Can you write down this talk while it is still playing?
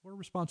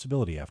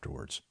responsibility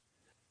afterwards.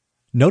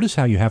 Notice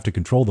how you have to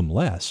control them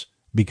less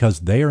because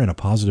they are in a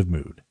positive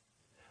mood.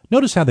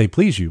 Notice how they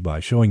please you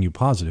by showing you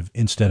positive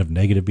instead of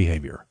negative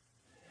behavior.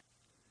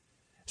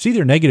 See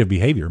their negative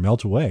behavior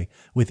melt away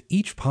with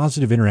each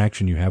positive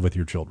interaction you have with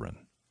your children.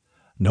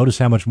 Notice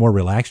how much more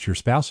relaxed your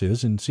spouse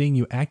is in seeing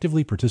you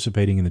actively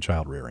participating in the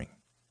child rearing.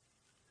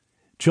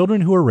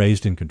 Children who are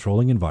raised in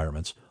controlling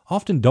environments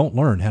often don't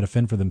learn how to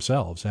fend for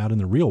themselves out in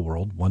the real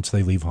world once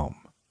they leave home.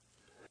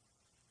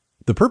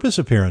 The purpose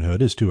of parenthood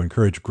is to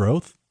encourage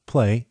growth,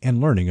 play, and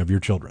learning of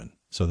your children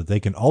so that they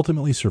can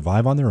ultimately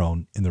survive on their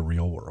own in the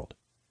real world.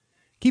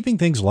 Keeping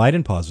things light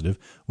and positive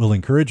will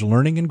encourage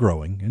learning and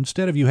growing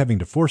instead of you having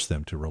to force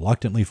them to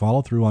reluctantly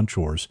follow through on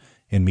chores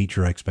and meet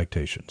your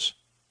expectations.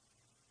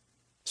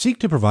 Seek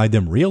to provide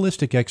them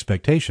realistic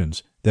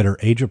expectations that are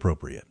age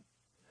appropriate.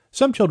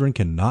 Some children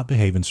cannot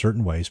behave in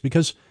certain ways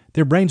because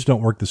their brains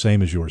don't work the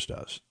same as yours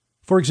does.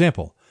 For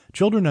example,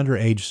 children under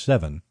age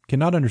 7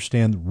 cannot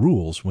understand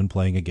rules when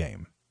playing a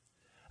game.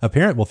 A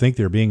parent will think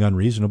they're being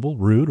unreasonable,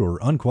 rude, or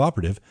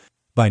uncooperative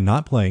by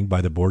not playing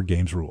by the board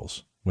game's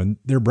rules, when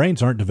their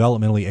brains aren't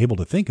developmentally able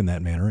to think in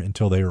that manner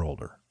until they are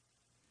older.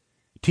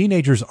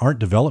 Teenagers aren't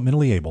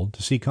developmentally able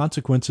to see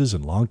consequences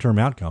and long-term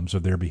outcomes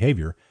of their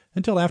behavior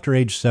until after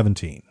age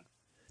 17.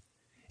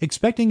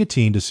 Expecting a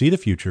teen to see the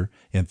future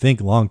and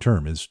think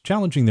long-term is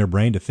challenging their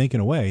brain to think in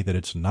a way that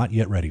it's not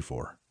yet ready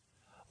for.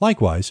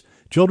 Likewise,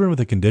 children with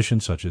a condition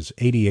such as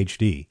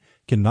ADHD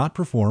cannot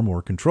perform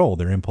or control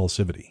their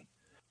impulsivity.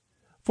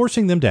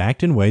 Forcing them to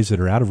act in ways that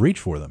are out of reach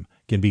for them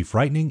can be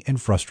frightening and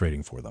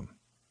frustrating for them.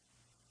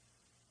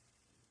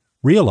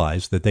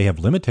 Realize that they have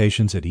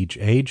limitations at each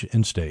age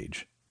and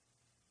stage.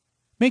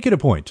 Make it a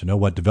point to know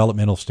what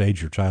developmental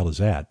stage your child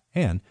is at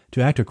and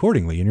to act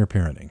accordingly in your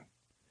parenting.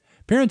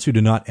 Parents who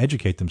do not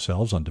educate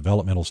themselves on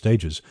developmental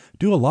stages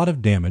do a lot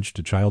of damage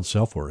to child's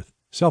self-worth,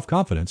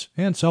 self-confidence,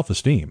 and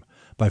self-esteem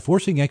by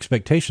forcing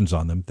expectations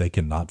on them they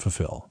cannot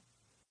fulfill.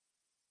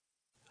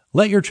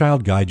 Let your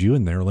child guide you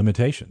in their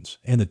limitations,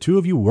 and the two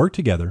of you work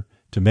together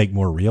to make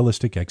more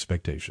realistic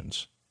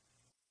expectations.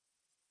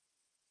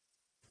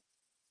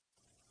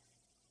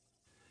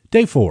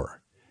 Day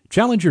 4.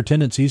 Challenge your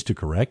tendencies to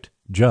correct,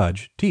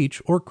 judge,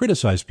 teach, or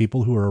criticize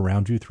people who are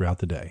around you throughout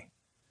the day.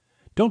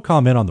 Don't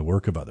comment on the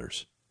work of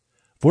others.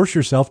 Force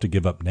yourself to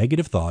give up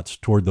negative thoughts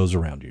toward those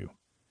around you.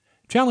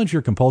 Challenge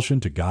your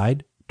compulsion to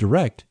guide,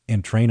 direct,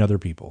 and train other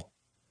people.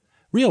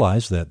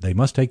 Realize that they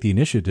must take the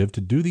initiative to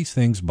do these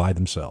things by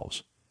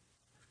themselves.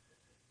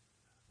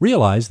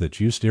 Realize that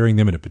you steering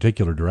them in a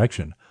particular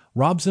direction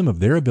robs them of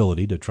their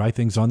ability to try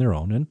things on their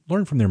own and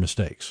learn from their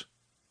mistakes.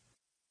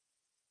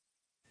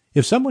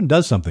 If someone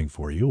does something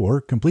for you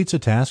or completes a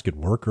task at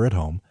work or at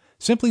home,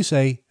 simply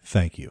say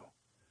thank you.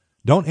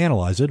 Don't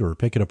analyze it or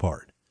pick it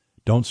apart.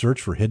 Don't search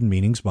for hidden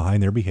meanings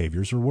behind their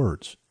behaviors or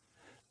words.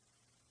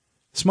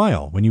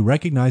 Smile when you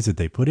recognize that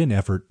they put in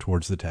effort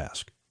towards the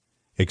task.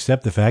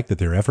 Accept the fact that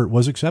their effort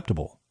was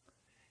acceptable.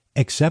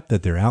 Accept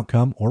that their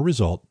outcome or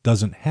result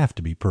doesn't have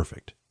to be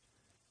perfect.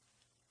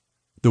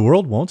 The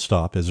world won't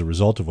stop as a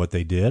result of what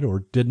they did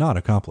or did not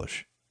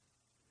accomplish.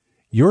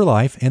 Your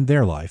life and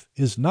their life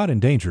is not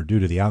in danger due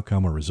to the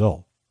outcome or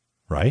result,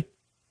 right?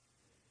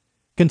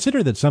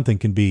 Consider that something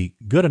can be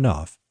good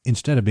enough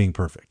instead of being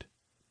perfect.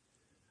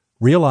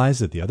 Realize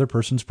that the other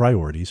person's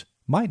priorities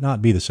might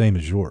not be the same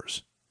as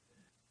yours.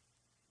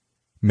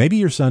 Maybe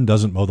your son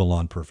doesn't mow the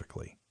lawn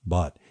perfectly,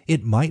 but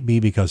it might be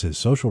because his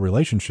social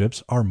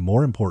relationships are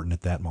more important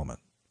at that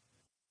moment.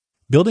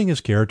 Building his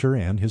character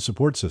and his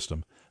support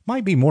system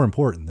might be more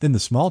important than the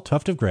small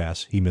tuft of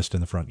grass he missed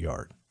in the front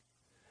yard.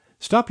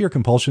 Stop your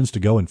compulsions to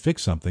go and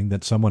fix something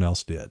that someone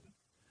else did.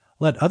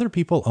 Let other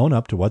people own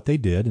up to what they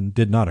did and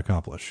did not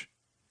accomplish.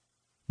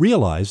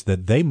 Realize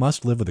that they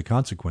must live with the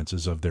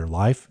consequences of their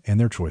life and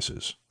their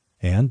choices,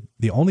 and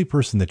the only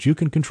person that you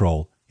can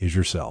control is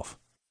yourself.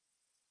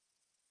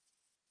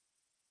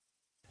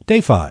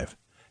 Day 5.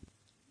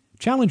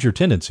 Challenge your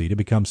tendency to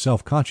become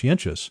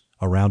self-conscientious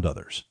around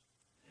others.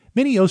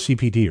 Many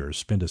OCPDers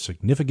spend a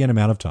significant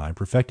amount of time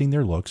perfecting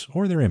their looks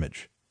or their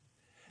image.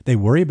 They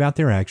worry about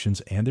their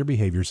actions and their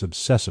behaviors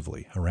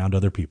obsessively around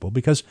other people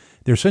because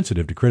they're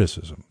sensitive to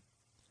criticism.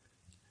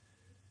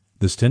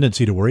 This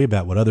tendency to worry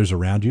about what others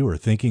around you are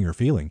thinking or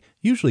feeling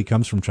usually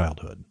comes from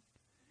childhood.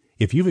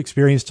 If you've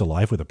experienced a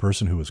life with a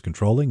person who is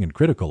controlling and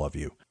critical of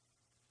you,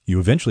 you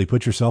eventually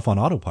put yourself on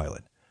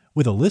autopilot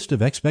with a list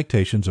of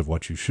expectations of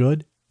what you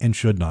should and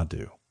should not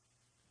do.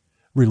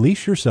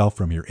 Release yourself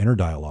from your inner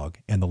dialogue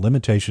and the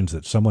limitations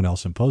that someone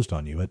else imposed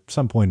on you at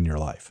some point in your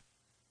life.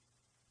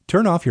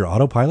 Turn off your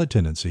autopilot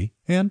tendency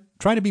and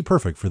try to be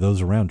perfect for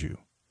those around you.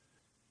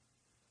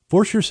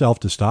 Force yourself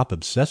to stop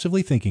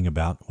obsessively thinking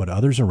about what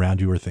others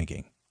around you are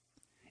thinking.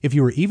 If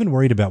you are even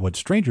worried about what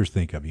strangers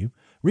think of you,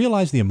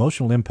 realize the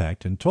emotional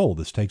impact and toll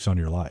this takes on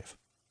your life.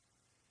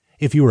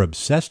 If you are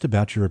obsessed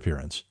about your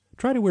appearance,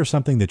 try to wear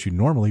something that you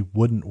normally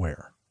wouldn't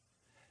wear.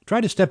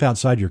 Try to step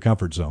outside your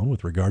comfort zone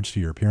with regards to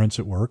your appearance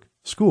at work,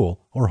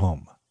 school, or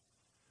home.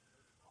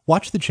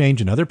 Watch the change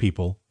in other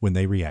people when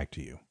they react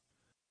to you.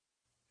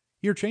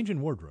 Your change in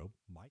wardrobe might